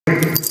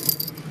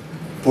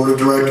Board of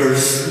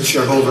Directors and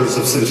shareholders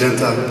of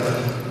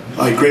Syngenta,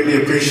 I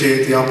greatly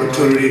appreciate the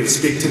opportunity to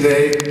speak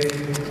today.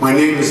 My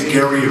name is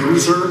Gary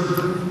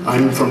Hooser.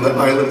 I'm from the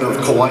island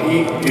of Kauai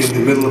in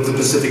the middle of the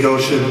Pacific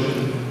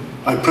Ocean.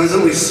 I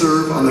presently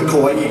serve on the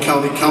Kauai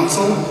County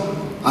Council.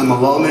 I'm a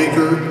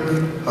lawmaker,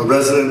 a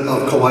resident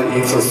of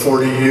Kauai for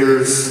 40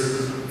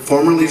 years,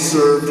 formerly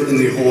served in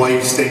the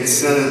Hawaii State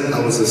Senate.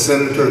 I was a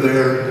senator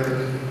there,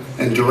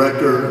 and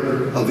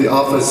director of the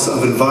Office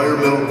of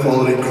Environmental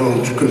Quality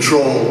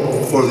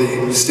Control for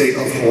the state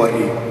of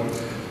Hawaii.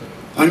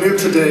 I'm here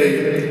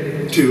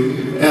today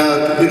to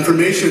add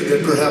information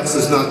that perhaps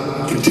is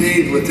not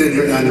contained within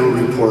your annual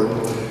report.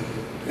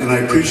 And I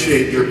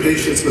appreciate your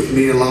patience with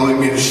me, allowing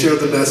me to share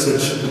the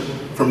message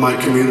from my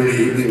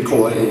community in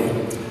Kauai.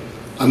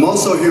 I'm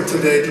also here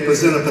today to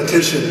present a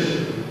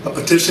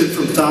petition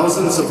from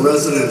thousands of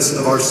residents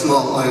of our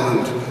small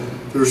island.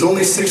 There's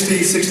only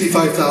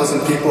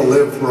 65,000 people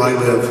live where I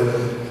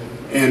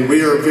live, and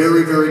we are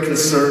very, very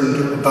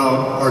concerned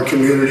about our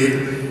community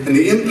and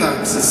the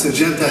impacts that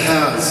Syngenta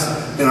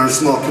has in our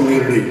small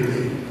community.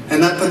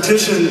 And that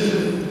petition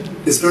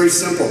is very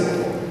simple.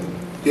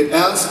 It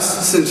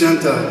asks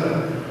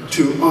Syngenta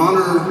to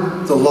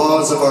honor the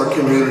laws of our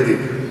community,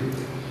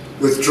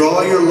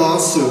 withdraw your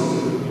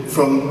lawsuit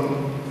from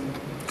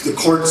the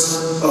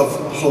courts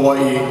of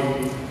Hawaii,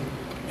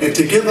 and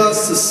to give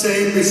us the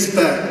same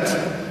respect,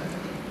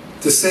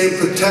 the same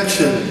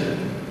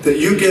protection that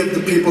you give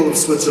the people of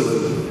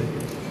Switzerland.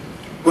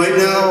 Right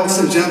now,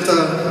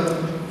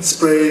 Syngenta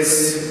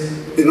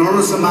sprays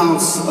enormous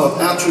amounts of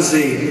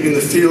atrazine in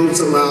the fields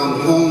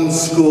around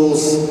homes,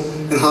 schools,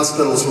 and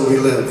hospitals where we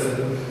live.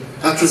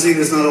 Atrazine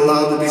is not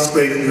allowed to be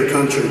sprayed in your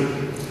country.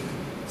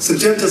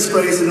 Syngenta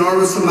sprays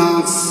enormous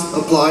amounts,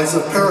 applies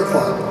of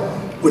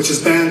paraquat, which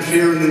is banned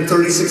here and in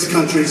 36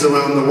 countries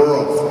around the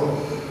world.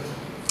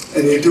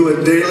 And you do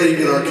it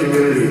daily in our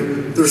community.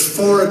 There's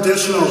 4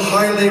 additional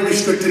highly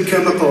restricted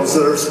chemicals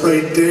that are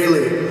sprayed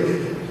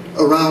daily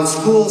around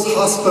schools,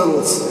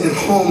 hospitals, and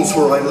homes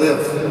where I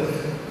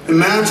live.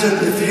 Imagine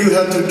if you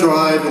had to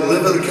drive and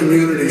live in a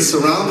community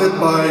surrounded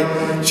by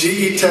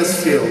GE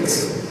test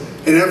fields,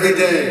 and every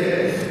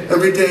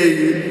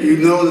day you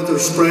know that they're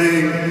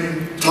spraying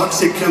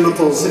toxic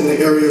chemicals in the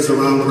areas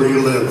around where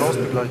you live.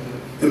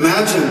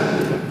 Imagine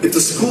if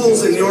the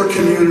schools in your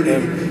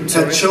community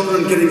had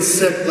children getting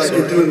sick like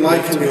you do in my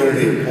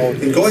community,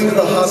 and going to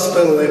the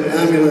hospital in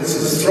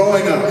ambulances,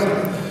 throwing up,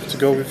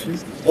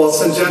 while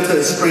Syngenta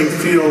is spraying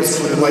fields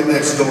right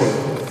next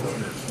door.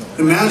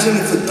 Imagine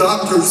if the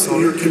doctors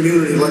in your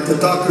community, like the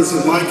doctors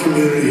in my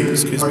community,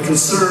 are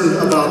concerned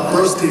about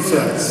birth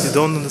defects. You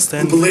don't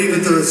understand? And believe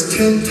that there is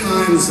 10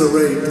 times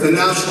the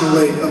national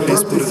rate of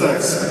birth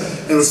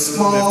defects in a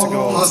small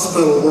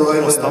hospital where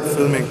I live. Stop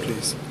filming,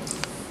 please.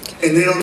 And they don't